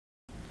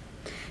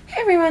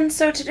Everyone,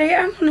 so today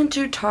I wanted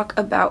to talk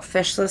about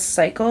fishless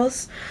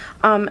cycles.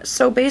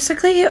 So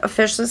basically a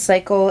fishless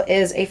cycle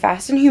is a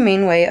fast and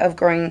humane way of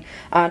growing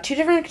two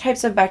different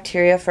types of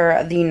bacteria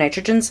for the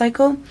nitrogen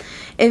cycle.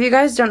 If you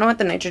guys don't know what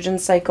the nitrogen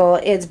cycle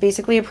is,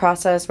 basically a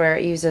process where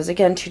it uses,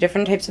 again, two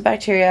different types of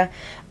bacteria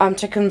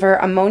to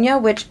convert ammonia,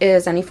 which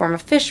is any form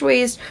of fish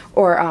waste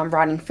or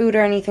rotting food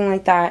or anything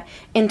like that,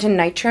 into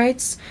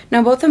nitrites.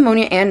 Now both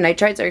ammonia and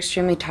nitrites are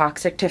extremely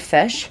toxic to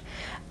fish.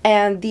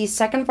 And the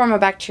second form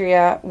of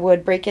bacteria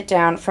would break it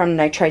down from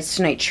nitrites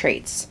to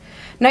nitrates.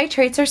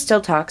 Nitrates are still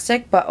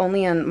toxic, but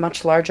only in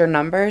much larger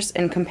numbers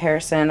in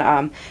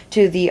comparison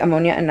to the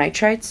ammonia and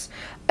nitrites.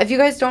 If you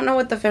guys don't know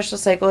what the fishless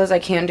cycle is, I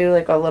can do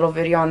like a little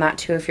video on that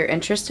too if you're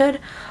interested.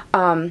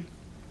 But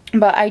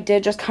I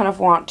did just kind of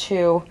want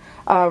to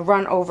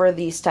run over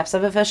the steps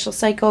of a fishless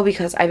cycle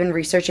because I've been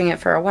researching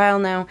it for a while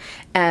now,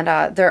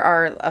 and there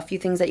are a few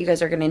things that you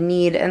guys are going to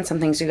need and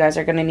some things you guys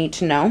are going to need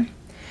to know.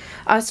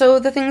 So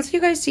the things you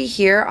guys see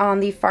here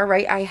on the far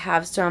right, I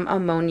have some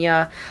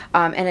ammonia,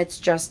 and it's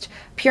just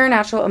pure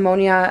natural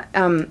ammonia.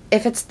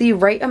 If it's the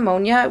right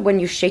ammonia, when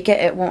you shake it,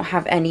 it won't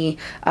have any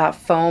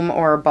foam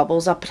or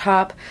bubbles up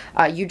top.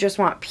 You just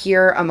want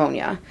pure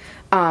ammonia.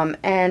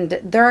 And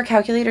there are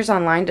calculators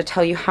online to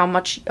tell you how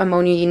much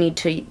ammonia you need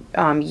to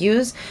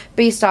use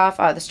based off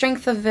the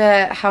strength of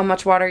it, how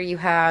much water you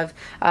have,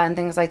 and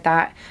things like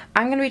that.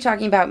 I'm going to be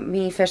talking about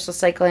me fishless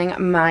cycling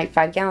my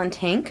 5-gallon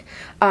tank.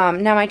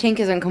 Now my tank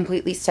isn't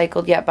completely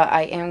cycled yet, but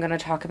I am going to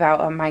talk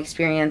about my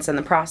experience in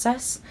the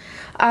process.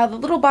 The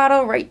little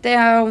bottle right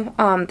there,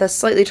 the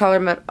slightly taller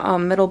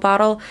middle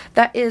bottle,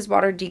 that is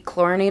water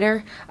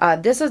dechlorinator.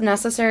 This is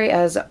necessary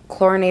as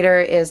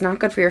chlorinator is not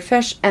good for your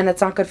fish and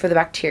it's not good for the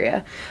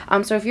bacteria.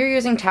 So if you're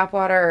using tap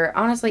water or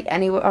honestly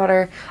any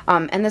water,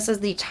 and this is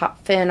the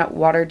Fin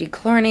Water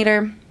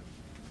Dechlorinator.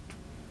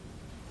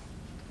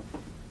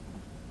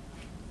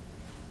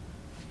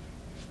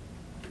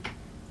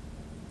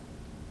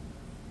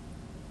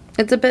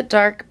 It's a bit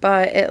dark,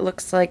 but it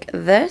looks like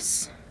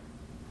this.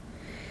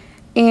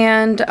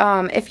 And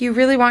if you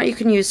really want, you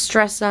can use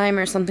stress zyme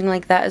or something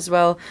like that as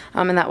well,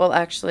 and that will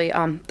actually,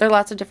 there are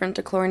lots of different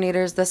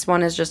dechlorinators. This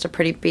one is just a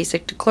pretty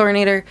basic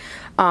dechlorinator,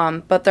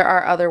 but there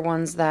are other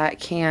ones that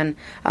can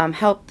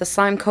help the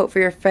slime coat for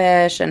your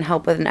fish and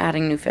help with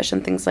adding new fish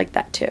and things like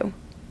that too.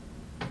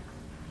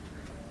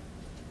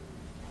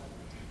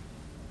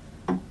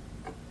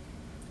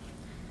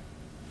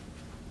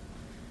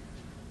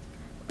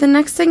 The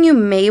next thing you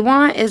may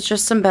want is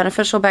just some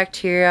beneficial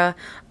bacteria.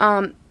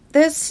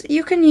 This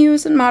you can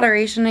use in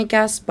moderation, I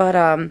guess, but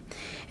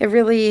it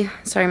really,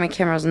 sorry, my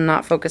camera's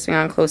not focusing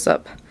on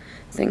close-up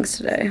things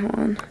today. Hold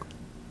on.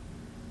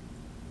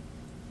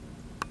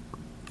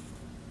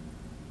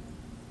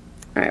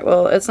 Alright,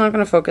 well, it's not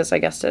going to focus, I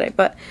guess, today,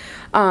 but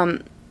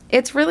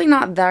it's really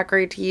not that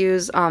great to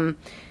use.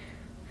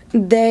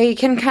 They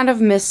can kind of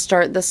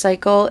misstart the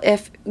cycle.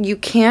 If you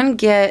can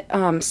get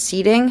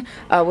seeding,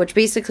 which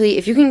basically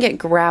if you can get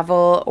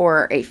gravel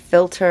or a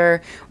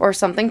filter or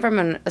something from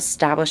an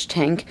established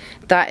tank,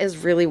 that is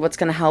really what's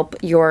going to help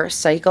your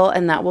cycle,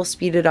 and that will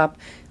speed it up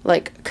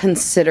like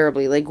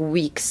considerably, like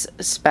weeks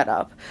sped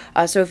up.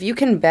 So if you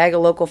can bag a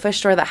local fish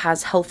store that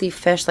has healthy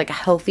fish, like a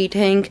healthy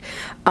tank,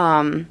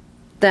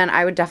 then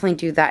I would definitely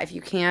do that if you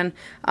can.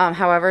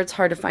 However, it's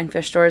hard to find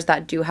fish stores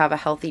that do have a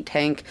healthy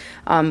tank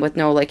with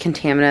no like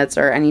contaminants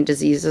or any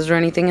diseases or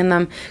anything in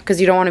them,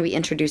 because you don't want to be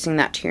introducing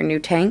that to your new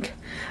tank.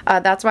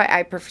 That's why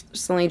I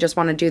personally just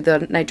want to do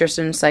the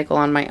nitrogen cycle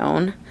on my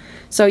own.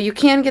 So you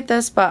can get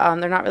this, but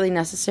they're not really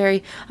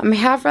necessary. I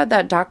have read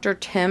that Dr.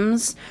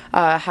 Tim's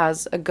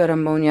has a good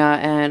ammonia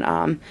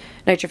and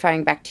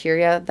nitrifying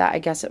bacteria that I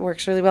guess it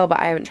works really well, but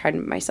I haven't tried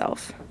it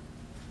myself.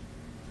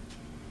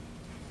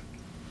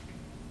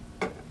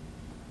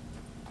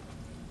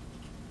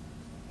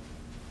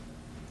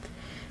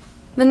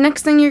 The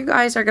next thing you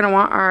guys are going to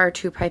want are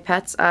 2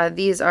 pipettes.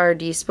 These are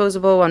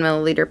disposable 1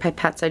 milliliter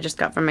pipettes I just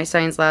got from my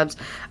science labs.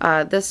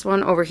 This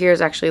one over here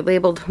is actually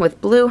labeled with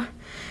blue,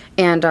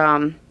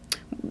 and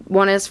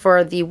one is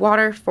for the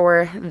water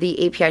for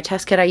the API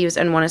test kit I use,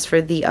 and one is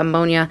for the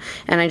ammonia,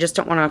 and I just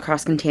don't want to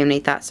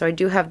cross-contaminate that. So I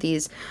do have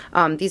these.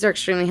 These are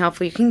extremely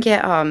helpful. You can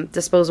get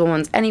disposable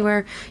ones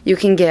anywhere. You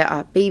can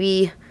get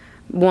baby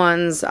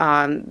ones.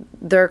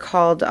 They're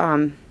called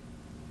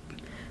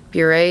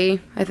Bure,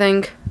 I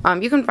think.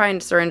 You can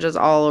find syringes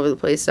all over the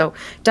place, so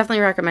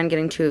definitely recommend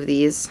getting 2 of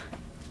these.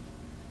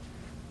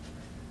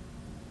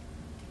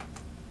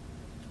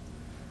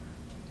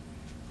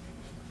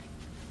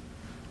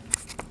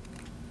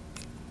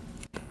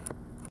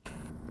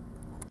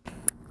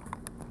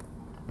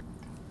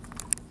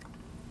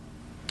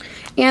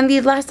 And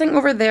the last thing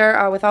over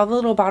there with all the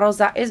little bottles,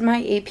 that is my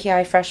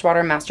API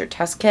Freshwater Master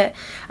Test Kit.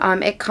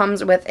 It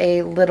comes with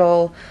a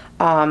little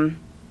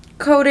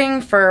coating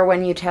for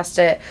when you test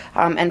it,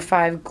 and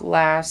 5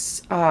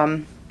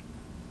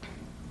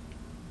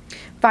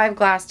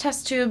 glass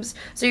test tubes.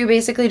 So you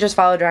basically just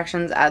follow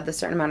directions, add the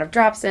certain amount of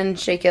drops in,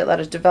 shake it, let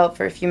it develop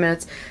for a few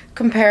minutes,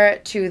 compare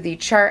it to the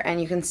chart,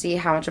 and you can see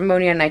how much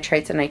ammonia,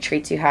 nitrites, and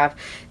nitrates you have.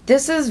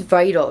 This is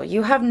vital.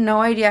 You have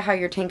no idea how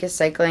your tank is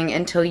cycling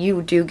until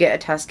you do get a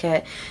test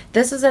kit.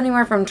 This is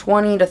anywhere from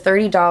 $20 to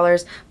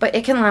 $30, but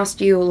it can last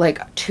you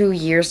like 2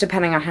 years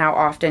depending on how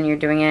often you're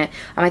doing it.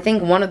 I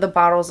think one of the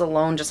bottles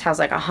alone just has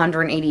like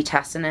 180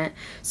 tests in it.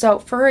 So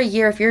for a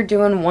year, if you're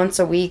doing once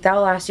a week,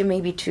 that'll last you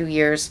maybe 2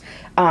 years.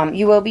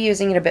 You will be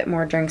using it a bit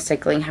more during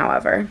cycling,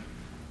 however.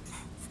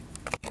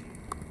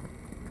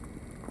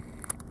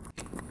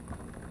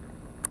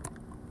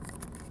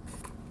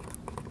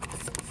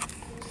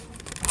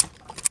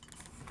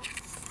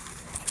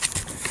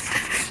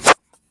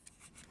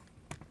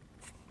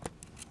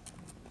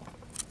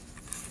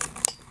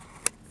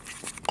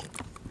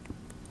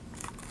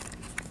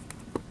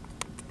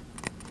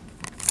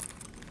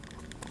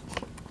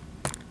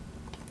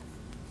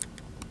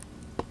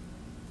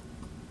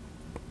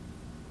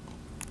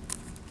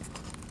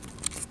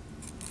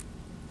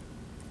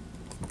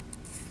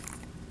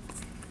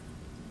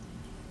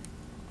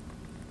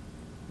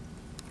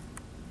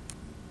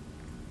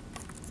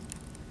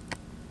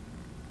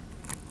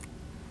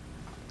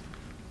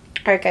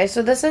 Alright guys,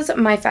 so this is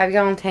my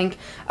 5-gallon tank.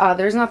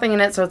 There's nothing in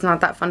it, so it's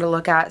not that fun to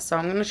look at, so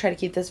I'm going to try to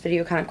keep this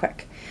video kind of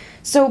quick.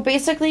 So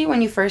basically,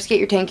 when you first get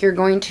your tank, you're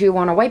going to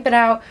want to wipe it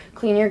out,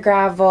 clean your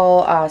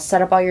gravel,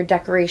 set up all your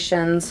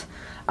decorations,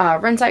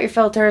 rinse out your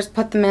filters,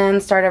 put them in,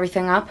 start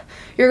everything up.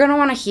 You're going to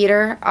want a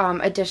heater,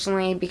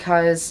 additionally,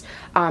 because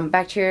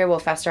bacteria will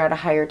fester at a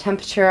higher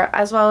temperature,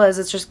 as well as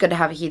it's just good to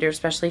have a heater,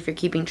 especially if you're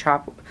keeping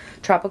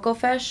tropical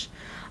fish.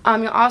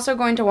 You're also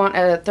going to want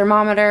a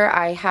thermometer.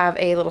 I have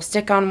a little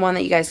stick-on one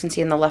that you guys can see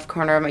in the left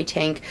corner of my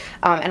tank,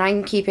 and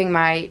I'm keeping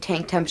my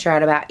tank temperature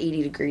at about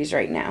 80 degrees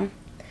right now.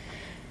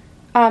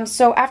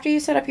 So after you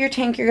set up your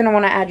tank, you're going to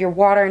want to add your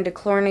water and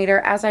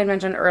dechlorinator. As I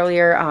mentioned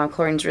earlier,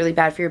 chlorine is really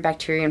bad for your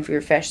bacteria and for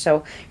your fish,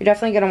 so you're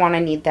definitely going to want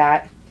to need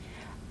that.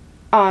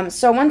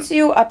 So once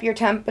you up your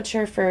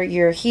temperature for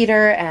your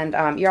heater,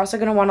 and you're also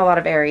going to want a lot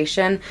of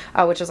aeration,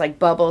 which is like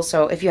bubbles.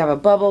 So if you have a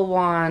bubble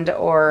wand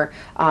or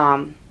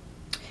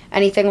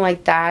anything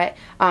like that.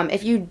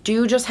 If you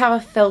do just have a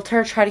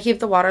filter, try to keep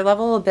the water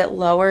level a bit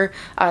lower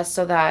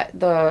so that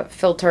the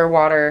filter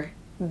water,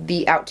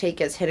 the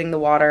outtake, is hitting the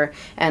water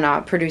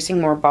and producing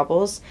more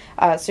bubbles.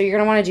 So you're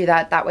going to want to do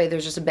that. That way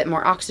there's just a bit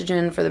more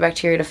oxygen for the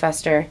bacteria to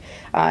fester.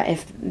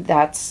 If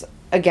that's,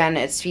 again,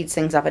 it speeds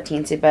things up a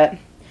teensy bit.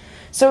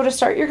 So to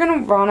start, you're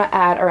going to want to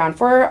add around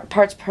 4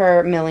 parts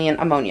per million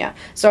ammonia.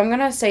 So I'm going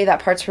to say that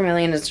parts per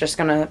million is just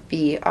going to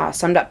be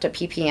summed up to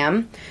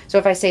ppm. So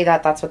if I say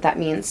that, that's what that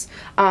means.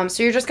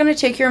 So you're just going to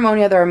take your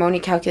ammonia. There are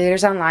ammonia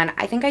calculators online.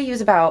 I think I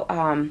use about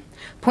 0.6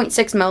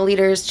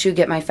 milliliters to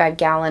get my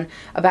 5-gallon,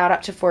 about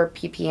up to 4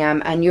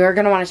 ppm. And you're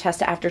going to want to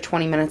test it after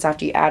 20 minutes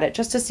after you add it,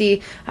 just to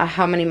see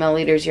how many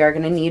milliliters you are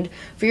going to need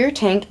for your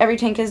tank. Every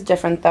tank is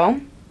different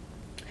though.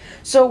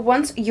 So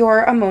once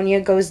your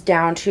ammonia goes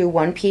down to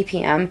 1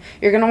 ppm,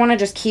 you're going to want to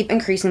just keep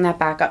increasing that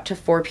back up to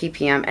 4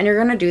 ppm, and you're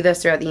going to do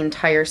this throughout the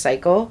entire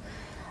cycle.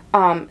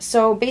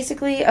 So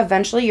basically,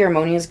 eventually your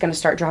ammonia is going to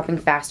start dropping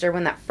faster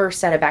when that first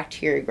set of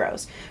bacteria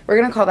grows. We're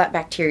going to call that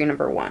bacteria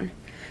number 1.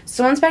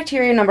 So once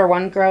bacteria number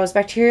 1 grows,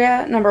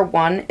 bacteria number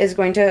 1 is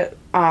going to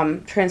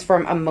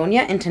transform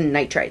ammonia into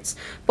nitrates,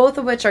 both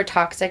of which are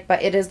toxic,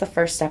 but it is the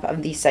first step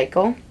of the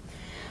cycle.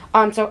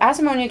 So as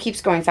ammonia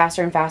keeps going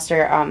faster and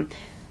faster,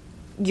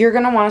 you're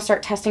going to want to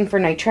start testing for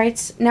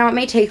nitrates. Now, it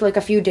may take like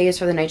a few days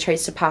for the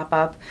nitrates to pop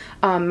up.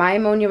 My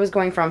ammonia was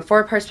going from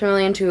 4 parts per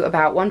million to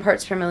about 1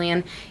 parts per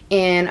million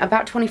in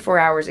about 24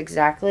 hours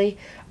exactly.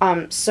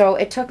 So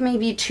it took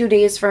maybe 2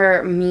 days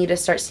for me to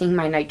start seeing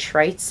my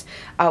nitrates,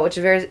 which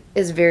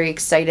is very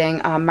exciting.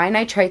 My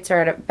nitrates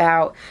are at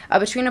about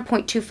between a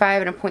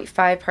 0.25 and a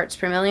 0.5 parts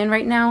per million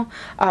right now,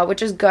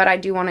 which is good. I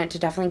do want it to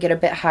definitely get a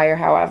bit higher,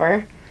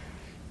 however.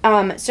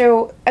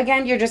 So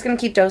again, you're just going to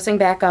keep dosing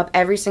back up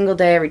every single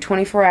day, every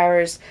 24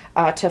 hours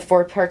to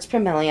 4 parts per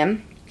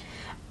million.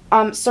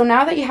 So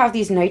now that you have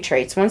these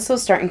nitrates, once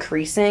those start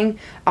increasing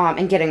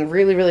and getting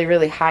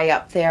really high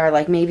up there,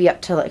 like maybe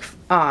up to like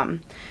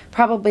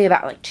probably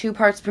about like 2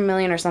 parts per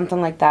million or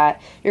something like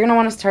that, you're going to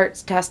want to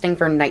start testing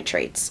for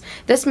nitrates.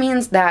 This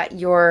means that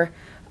your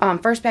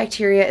first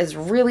bacteria is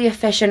really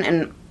efficient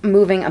in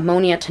moving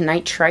ammonia to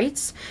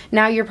nitrates.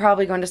 Now you're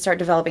probably going to start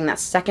developing that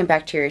second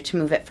bacteria to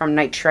move it from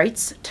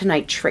nitrites to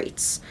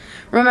nitrates.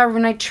 Remember,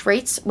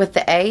 nitrates with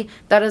the A,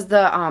 that is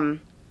the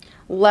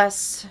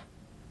less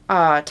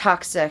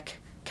toxic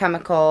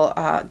chemical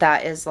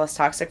that is less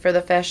toxic for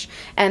the fish,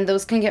 and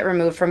those can get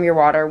removed from your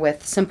water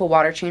with simple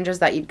water changes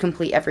that you'd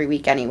complete every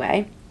week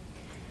anyway.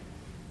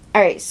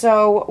 Alright,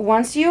 so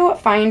once you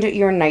find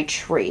your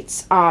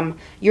nitrates and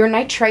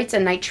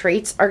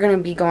nitrates are going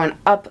to be going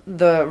up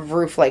the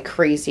roof like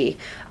crazy.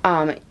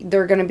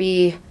 They're going to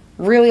be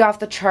really off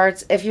the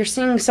charts. If you're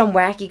seeing some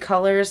wacky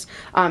colors,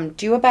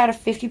 do about a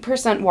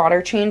 50%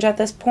 water change at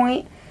this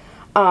point.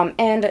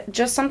 And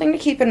just something to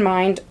keep in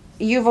mind,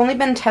 you've only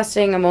been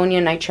testing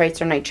ammonia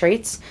nitrates or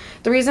nitrates.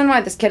 The reason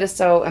why this kit is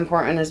so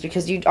important is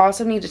because you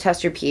also need to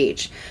test your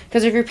pH.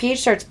 Because if your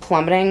pH starts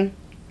plummeting,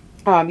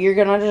 you're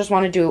going to just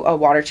want to do a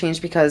water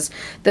change because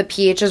the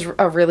pH is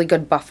a really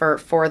good buffer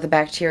for the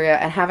bacteria,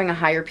 and having a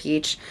higher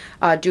pH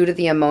due to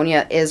the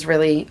ammonia is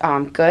really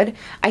good.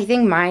 I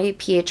think my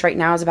pH right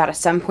now is about a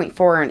 7.4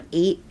 or an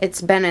 8.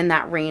 It's been in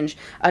that range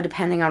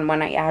depending on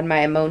when I add my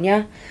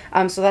ammonia.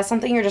 So that's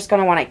something you're just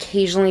going to want to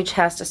occasionally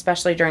test,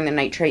 especially during the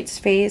nitrates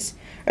phase,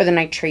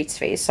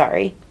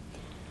 sorry.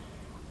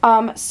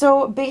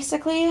 So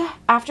basically,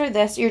 after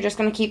this, you're just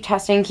going to keep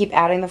testing, keep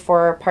adding the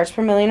 4 parts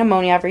per million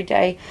ammonia every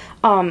day.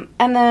 And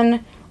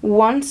then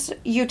once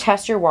you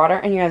test your water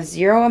and you have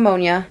 0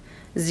 ammonia,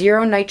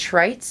 0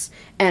 nitrites,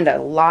 and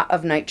a lot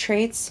of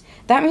nitrates,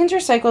 that means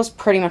your cycle is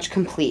pretty much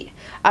complete.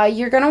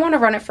 You're going to want to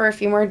run it for a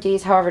few more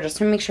days, however, just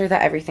to make sure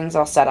that everything's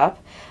all set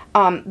up.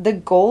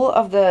 The goal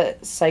of the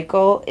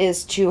cycle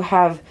is to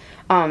have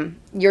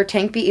your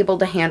tank be able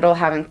to handle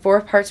having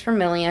 4 parts per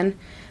million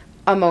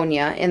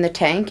ammonia in the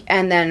tank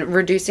and then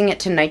reducing it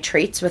to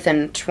nitrates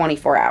within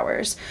 24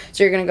 hours.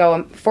 So you're going to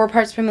go 4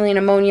 parts per million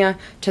ammonia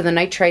to the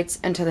nitrites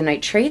and to the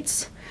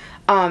nitrates.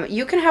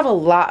 You can have a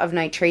lot of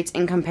nitrates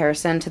in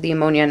comparison to the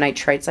ammonia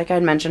nitrates, like I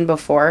had mentioned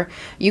before.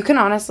 You can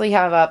honestly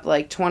have up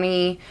like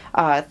 20,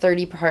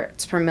 30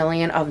 parts per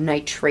million of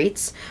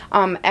nitrates.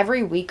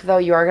 Every week, though,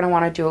 you are going to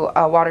want to do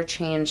a water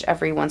change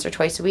every once or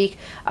twice a week.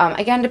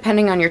 Again,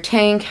 depending on your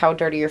tank, how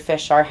dirty your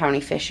fish are, how many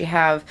fish you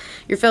have,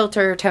 your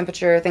filter,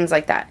 temperature, things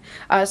like that.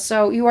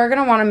 So you are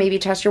going to want to maybe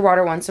test your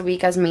water once a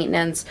week as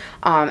maintenance,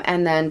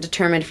 and then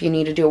determine if you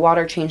need to do a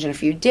water change in a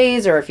few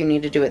days or if you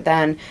need to do it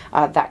then,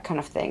 that kind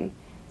of thing.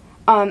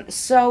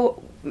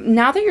 So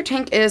now that your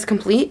tank is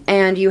complete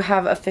and you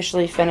have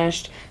officially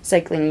finished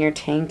cycling your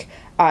tank,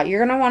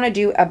 you're going to want to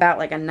do about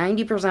like a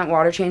 90%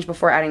 water change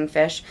before adding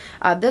fish.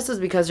 This is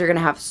because you're going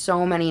to have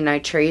so many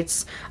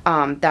nitrates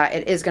that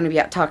it is going to be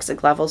at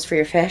toxic levels for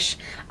your fish.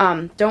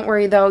 Don't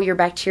worry though, your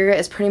bacteria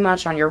is pretty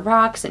much on your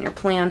rocks and your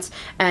plants,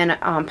 and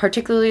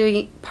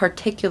particularly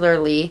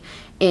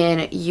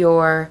in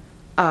your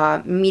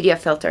media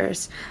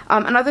filters.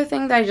 Another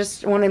thing that I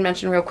just wanted to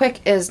mention real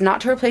quick is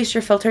not to replace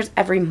your filters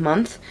every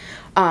month.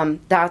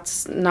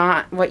 That's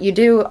not what you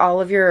do.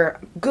 All of your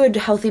good,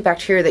 healthy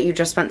bacteria that you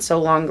just spent so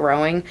long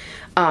growing,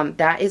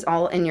 that is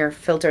all in your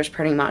filters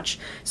pretty much.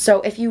 So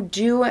if you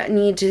do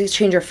need to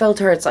change your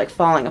filter, it's like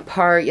falling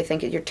apart, you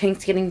think your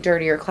tank's getting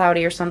dirty or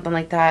cloudy or something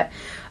like that,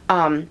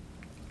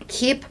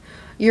 keep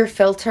your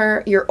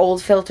filter, your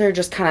old filter,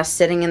 just kind of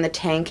sitting in the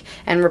tank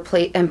and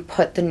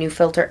put the new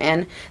filter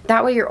in.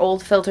 That way your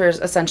old filter is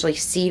essentially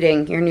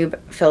seeding your new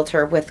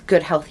filter with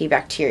good healthy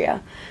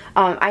bacteria.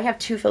 I have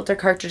 2 filter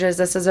cartridges.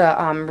 This is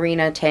a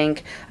Marina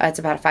tank. It's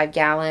about a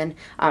 5-gallon.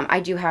 I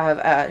do have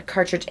a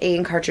cartridge A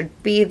and cartridge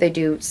B. They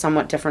do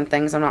somewhat different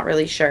things. I'm not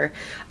really sure.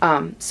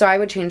 So I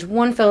would change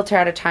 1 filter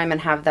at a time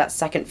and have that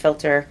second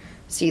filter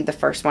seed the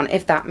first one,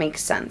 if that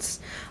makes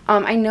sense.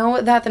 I know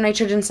that the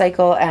nitrogen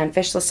cycle and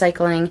fishless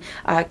cycling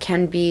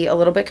can be a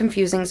little bit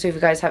confusing, so if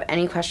you guys have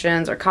any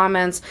questions or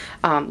comments,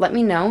 let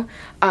me know.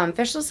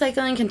 Fishless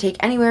cycling can take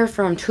anywhere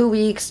from 2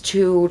 weeks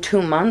to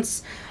 2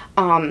 months.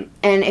 And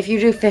if you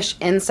do fish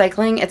in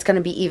cycling, it's going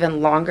to be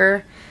even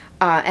longer.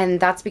 And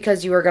that's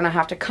because you are going to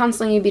have to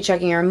constantly be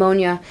checking your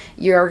ammonia.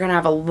 You're going to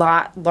have a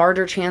lot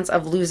larger chance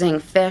of losing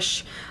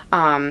fish.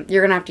 You're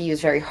going to have to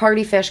use very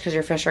hardy fish because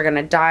your fish are going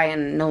to die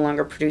and no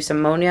longer produce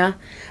ammonia.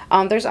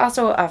 There's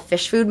also a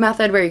fish food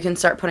method where you can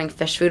start putting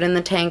fish food in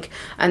the tank,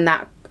 and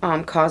that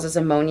causes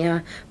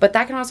ammonia, but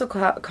that can also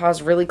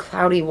cause really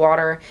cloudy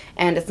water,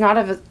 and it's not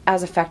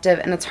as effective,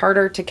 and it's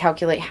harder to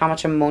calculate how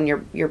much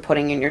ammonia you're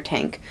putting in your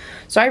tank.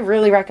 So I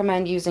really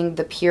recommend using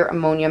the pure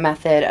ammonia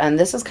method, and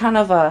this is kind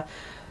of a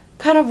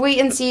wait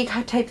and see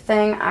type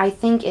thing. I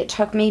think it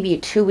took maybe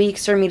 2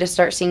 weeks for me to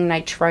start seeing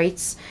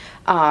nitrites,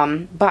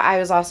 but I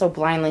was also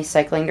blindly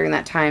cycling during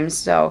that time,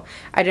 so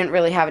I didn't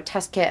really have a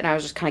test kit, and I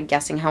was just kind of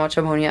guessing how much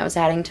ammonia I was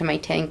adding to my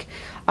tank.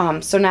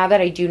 So now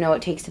that I do know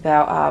it takes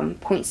about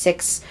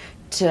 0.6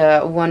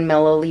 to 1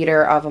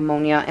 milliliter of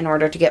ammonia in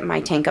order to get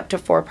my tank up to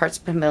 4 parts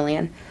per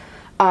million.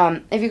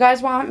 If you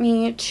guys want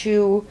me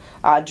to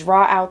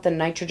draw out the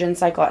nitrogen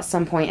cycle at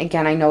some point,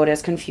 again, I know it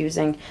is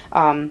confusing,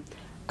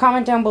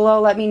 comment down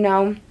below, let me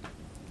know.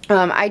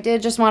 I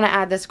did just want to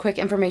add this quick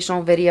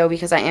informational video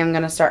because I am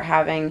going to start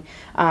having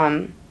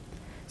some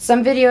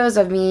videos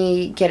of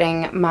me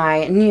getting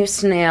my new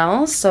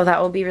snails, so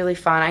that will be really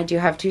fun. I do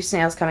have 2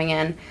 snails coming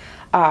in,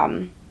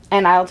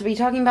 and I'll be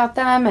talking about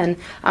them, and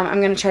I'm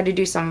going to try to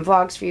do some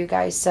vlogs for you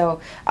guys.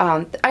 So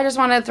I just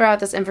wanted to throw out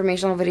this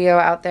informational video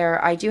out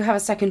there. I do have a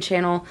second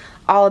channel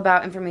all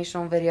about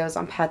informational videos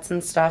on pets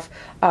and stuff,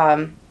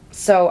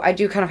 so I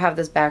do kind of have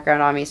this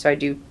background on me, so I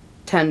do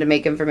tend to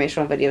make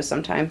informational videos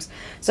sometimes.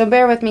 So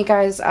bear with me,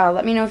 guys.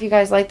 Let me know if you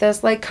guys like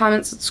this. Like,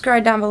 comment,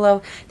 subscribe down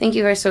below. Thank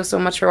you guys so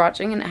much for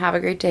watching, and have a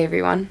great day,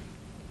 everyone.